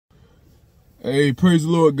Hey, praise the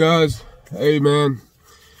Lord, guys. Hey, man,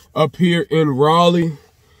 up here in Raleigh,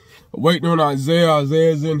 waiting on Isaiah.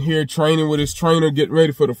 Isaiah's in here training with his trainer, getting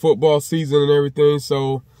ready for the football season and everything.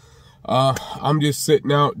 So I'm just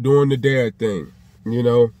sitting out doing the dad thing, you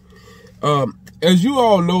know. As you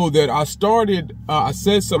all know, that I started, I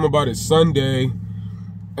said something about it Sunday,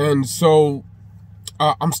 and so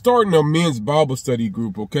I'm starting a men's Bible study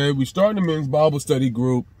group, okay? We started a men's Bible study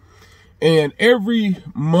group, and every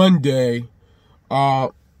Monday,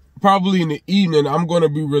 probably in the evening, I'm going to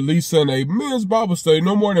be releasing a men's Bible study,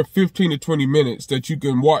 no more than 15 to 20 minutes that you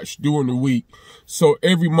can watch during the week. So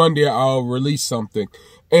every Monday I'll release something.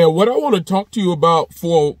 And what I want to talk to you about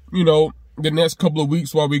for, you know, the next couple of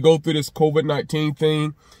weeks while we go through this COVID-19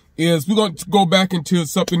 thing is we're going to go back into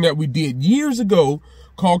something that we did years ago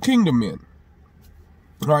called Kingdom Men.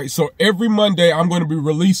 All right. So every Monday I'm going to be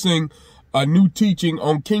releasing a new teaching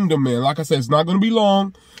on Kingdom Men. Like I said, it's not going to be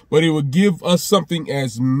long, but it will give us something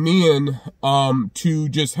as men to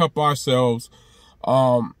just help ourselves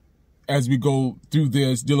as we go through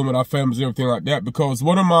this, dealing with our families and everything like that. Because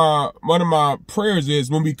one of my prayers is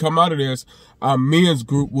when we come out of this, our men's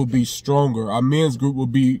group will be stronger. Our men's group will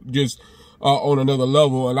be just on another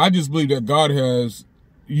level. And I just believe that God has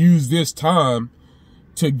used this time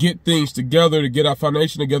to get things together, to get our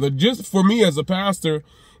foundation together, just for me as a pastor,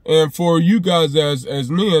 and for you guys as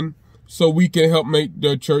men, so we can help make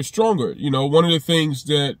the church stronger. You know, one of the things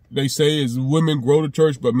that they say is women grow the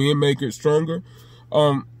church, but men make it stronger.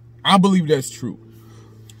 I believe that's true.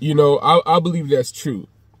 You know, I believe that's true.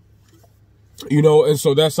 You know, and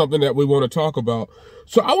so that's something that we want to talk about.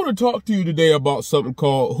 So I want to talk to you today about something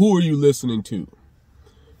called, who are you listening to?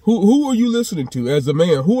 Who are you listening to as a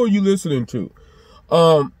man? Who are you listening to?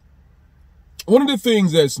 One of the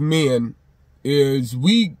things as men is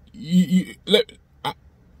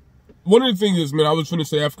one of the things is, man, I was going to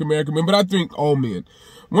say African-American men, but I think all men.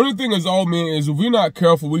 One of the things as all men is, if we're not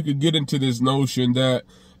careful, we could get into this notion that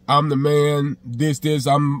I'm the man,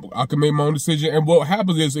 I can make my own decision. And what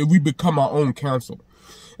happens is, if we become our own counsel.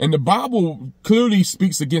 And the Bible clearly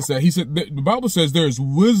speaks against that. He said, the Bible says there is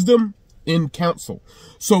wisdom in counsel.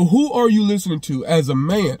 So who are you listening to as a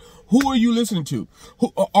man? Who are you listening to?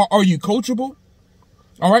 Are you coachable?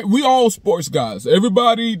 All right, we all sports guys.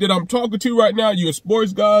 Everybody that I'm talking to right now, you're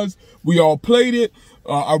sports guys. We all played it.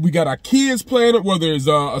 We got our kids playing it, whether it's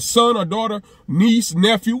a son or daughter, niece,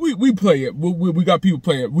 nephew. We play it. We got people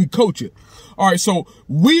playing it. We coach it. All right, so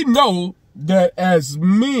we know that as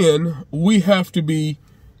men, we have to be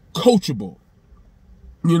coachable.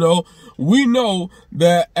 You know, we know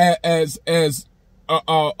that as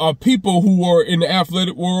people who are in the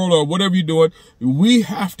athletic world or whatever you're doing, we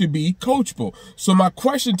have to be coachable. So my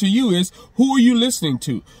question to you is, who are you listening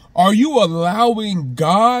to? Are you allowing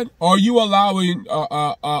God? Are you allowing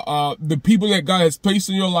the people that God has placed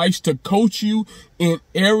in your life to coach you in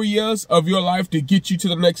areas of your life to get you to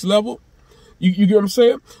the next level? You get what I'm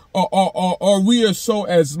saying? Or we are so,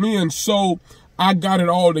 as men, so I got it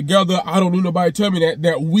all together, I don't need nobody to tell me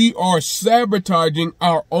that we are sabotaging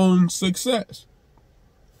our own success.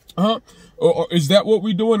 Or is that what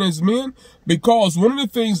we're doing as men? Because one of the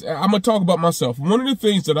things, I'm going to talk about myself. One of the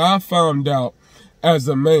things that I found out as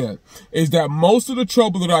a man is that most of the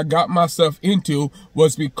trouble that I got myself into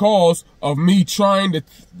was because of me trying to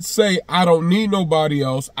say, I don't need nobody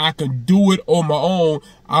else. I can do it on my own.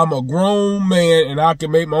 I'm a grown man and I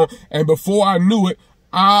can make my own. And before I knew it,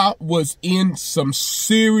 I was in some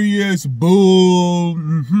serious bull.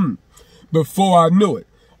 Before I knew it,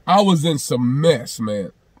 I was in some mess,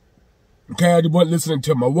 man. Okay, I wasn't listening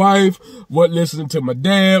to my wife, wasn't listening to my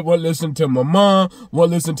dad, wasn't listening to my mom,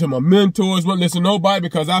 wasn't listening to my mentors, wasn't listening to nobody,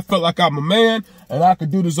 because I felt like I'm a man and I could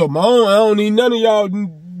do this on my own. I don't need none of y'all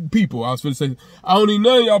people. I was going to say, I don't need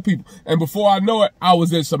none of y'all people. And before I know it, I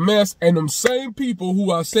was in some mess. And them same people who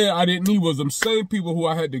I said I didn't need was them same people who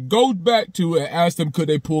I had to go back to and ask them, could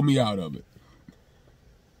they pull me out of it?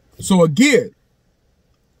 So again,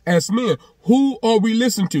 as men, who are we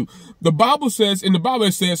listening to? The Bible says, in the Bible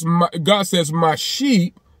it says, God says, my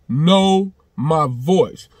sheep know my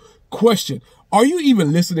voice. Question, are you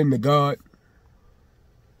even listening to God?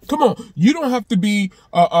 Come on, you don't have to be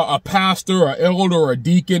a pastor, or elder, or a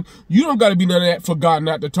deacon. You don't got to be none of that for God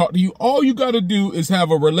not to talk to you. All you got to do is have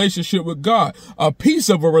a relationship with God, a piece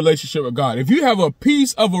of a relationship with God. If you have a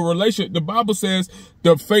piece of a relationship, the Bible says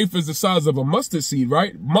the faith is the size of a mustard seed,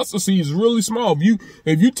 right? Mustard seed is really small.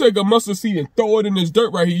 If you take a mustard seed and throw it in this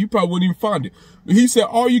dirt right here, you probably wouldn't even find it. He said,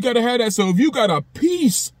 all you got to have that. So if you got a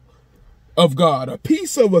piece of God, a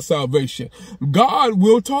piece of a salvation, God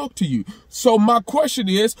will talk to you. So my question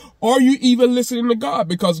is, are you even listening to God?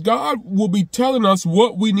 Because God will be telling us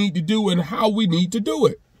what we need to do and how we need to do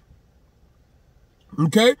it.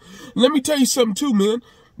 Okay? Let me tell you something too, man.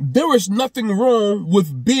 There is nothing wrong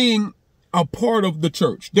with being a part of the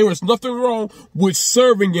church. There is nothing wrong with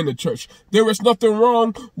serving in the church. There is nothing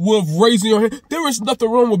wrong with raising your hand. There is nothing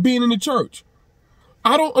wrong with being in the church.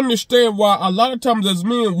 I don't understand why a lot of times as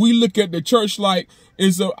men, we look at the church like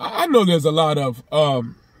I know there's a lot of,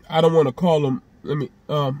 I don't want to call them,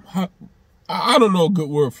 I don't know a good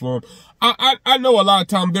word for them. I know a lot of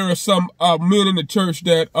times there are some, men in the church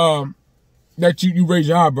that you raise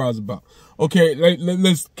your eyebrows about. Okay.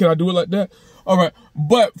 Can I do it like that? All right.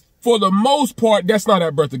 But for the most part, that's not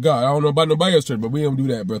at Birth of God. I don't know about nobody else's church, but we don't do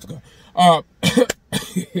that at Birth of God.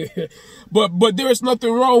 But there is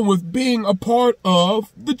nothing wrong with being a part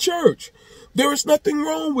of the church. There is nothing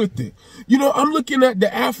wrong with it. You know, I'm looking at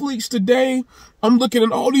the athletes today. I'm looking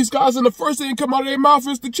at all these guys, and the first thing that come out of their mouth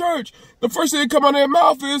is the church. The first thing that come out of their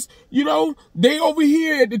mouth is, you know, they over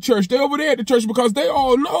here at the church, they over there at the church, because they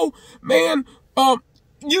all know, man,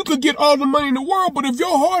 you could get all the money in the world, but if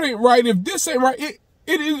your heart ain't right, if this ain't right, it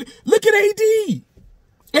is. Look at AB,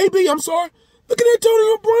 I'm sorry. Look at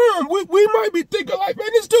Antonio Brown. We might be thinking like, man,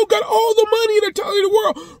 this dude got all the money in the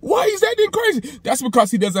world. Why is that then crazy? That's because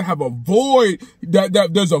he doesn't have a void,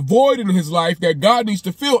 that there's a void in his life that God needs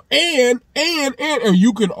to fill. And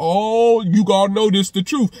you all know this, the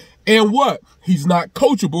truth. And what? He's not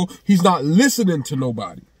coachable. He's not listening to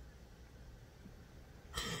nobody.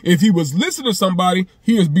 If he was listening to somebody,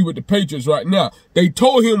 he would be with the Patriots right now. They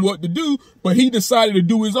told him what to do, but he decided to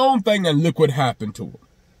do his own thing, and look what happened to him.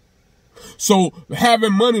 So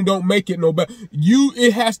having money don't make it no better.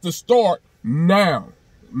 It has to start now,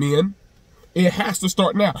 men. It has to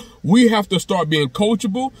start now. We have to start being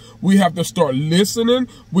coachable. We have to start listening.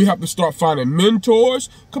 We have to start finding mentors.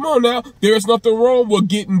 Come on now. There's nothing wrong with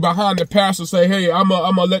getting behind the pastor and say, hey, I'm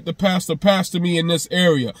gonna let the pastor me in this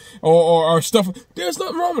area or stuff. There's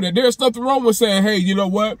nothing wrong with it. There's nothing wrong with saying, hey, you know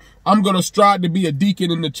what? I'm going to strive to be a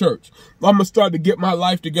deacon in the church. I'm going to start to get my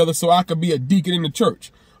life together so I can be a deacon in the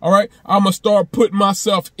church. All right. I'm going to start putting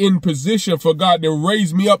myself in position for God to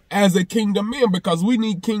raise me up as a kingdom man, because we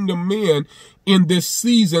need kingdom men in this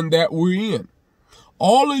season that we're in.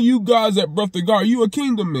 All of you guys at Birth of God, you are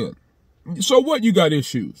kingdom men. So what? You got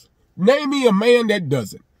issues. Name me a man that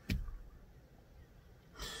doesn't.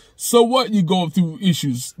 So what? You go through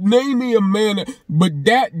issues. Name me a man, but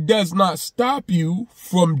that does not stop you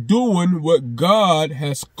from doing what God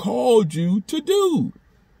has called you to do.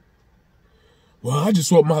 Well, I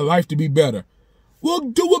just want my life to be better. Well,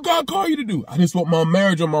 do what God called you to do. I just want my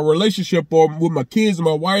marriage or my relationship or with my kids and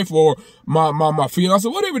my wife or my fiance,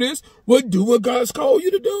 whatever it is. Well, do what God's called you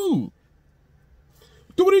to do.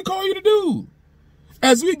 Do what he called you to do.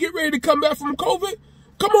 As we get ready to come back from COVID,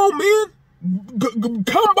 come on, man.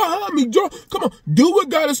 Come behind me, Joe. Come on. Do what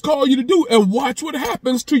God has called you to do and watch what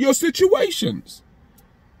happens to your situations.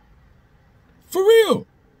 For real.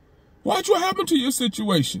 Watch what happened to your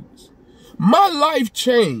situations. My life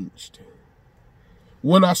changed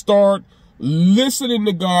when I started listening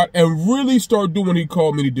to God and really start doing what he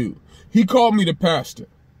called me to do. He called me the pastor.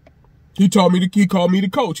 He called me the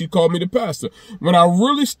coach. He called me the pastor. When I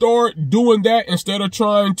really start doing that instead of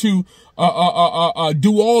trying to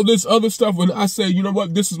do all this other stuff, when I say, you know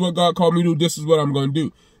what, this is what God called me to do, this is what I'm going to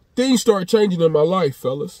do, things start changing in my life,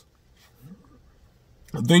 fellas.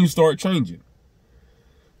 Things start changing.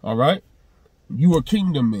 All right? You are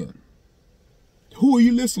kingdom men. Who are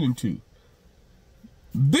you listening to?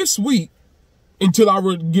 This week, until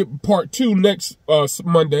I get part 2 next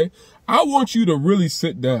Monday, I want you to really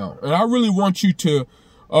sit down. And I really want you to,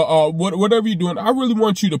 whatever you're doing, I really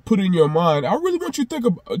want you to put in your mind. I really want you to think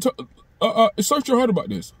about, search your heart about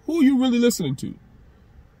this. Who are you really listening to?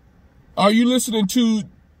 Are you listening to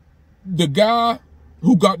the guy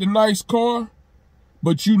who got the nice car,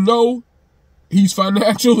 but you know he's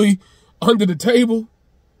financially under the table?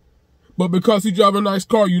 But because he drives a nice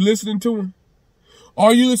car, you listening to him?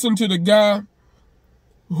 Are you listening to the guy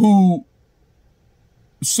who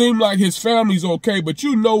seemed like his family's okay, but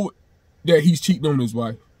you know that he's cheating on his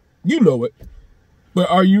wife? You know it.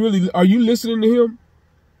 But are you listening to him?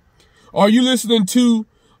 Are you listening to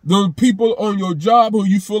the people on your job who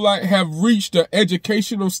you feel like have reached the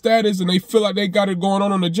educational status and they feel like they got it going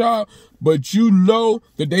on the job, but you know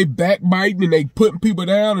that they backbiting and they putting people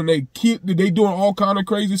down and they doing all kind of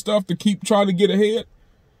crazy stuff to keep trying to get ahead?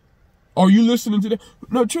 Are you listening to that?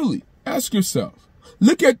 No, truly, ask yourself.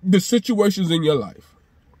 Look at the situations in your life.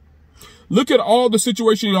 Look at all the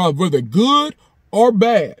situations in your life, whether good or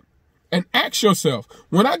bad, and ask yourself,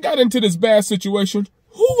 when I got into this bad situation,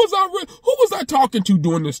 who was I talking to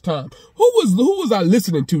during this time? Who was I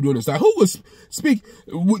listening to during this time? Who was speak?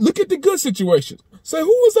 Look at the good situations. Say, who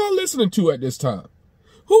was I listening to at this time?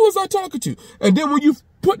 Who was I talking to? And then when you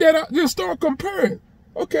put that out, then start comparing.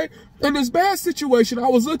 Okay, in this bad situation, I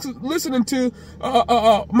was listening to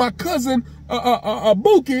my cousin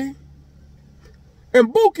Buki,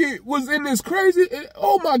 and Buki was in this crazy.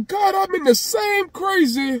 Oh my God, I'm in the same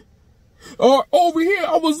crazy. Or over here,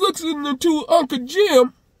 I was listening to Uncle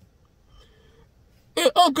Jim,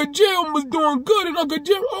 and Uncle Jim was doing good, and Uncle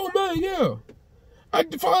Jim, oh man, yeah. I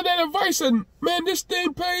followed that advice, and man, this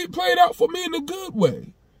thing played out for me in a good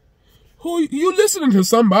way. Who you listening to?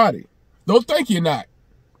 Somebody. Don't think you're not.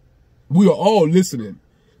 We are all listening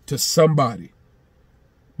to somebody.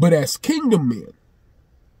 But as kingdom men,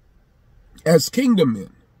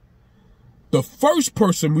 the first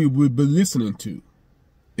person we would be listening to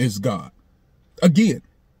is God. Again,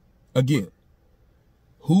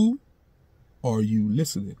 who are you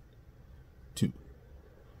listening to?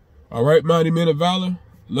 All right, mighty men of valor.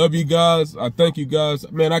 Love you guys. I thank you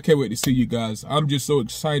guys. Man, I can't wait to see you guys. I'm just so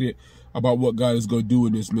excited about what God is going to do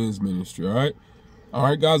in this men's ministry. All right. All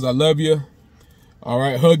right, guys. I love you. All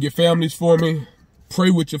right. Hug your families for me. Pray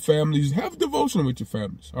with your families. Have a devotion with your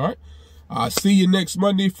families. All right. I'll see you next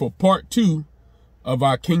Monday for part 2 of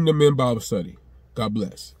our Kingdom Men Bible study. God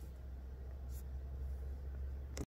bless.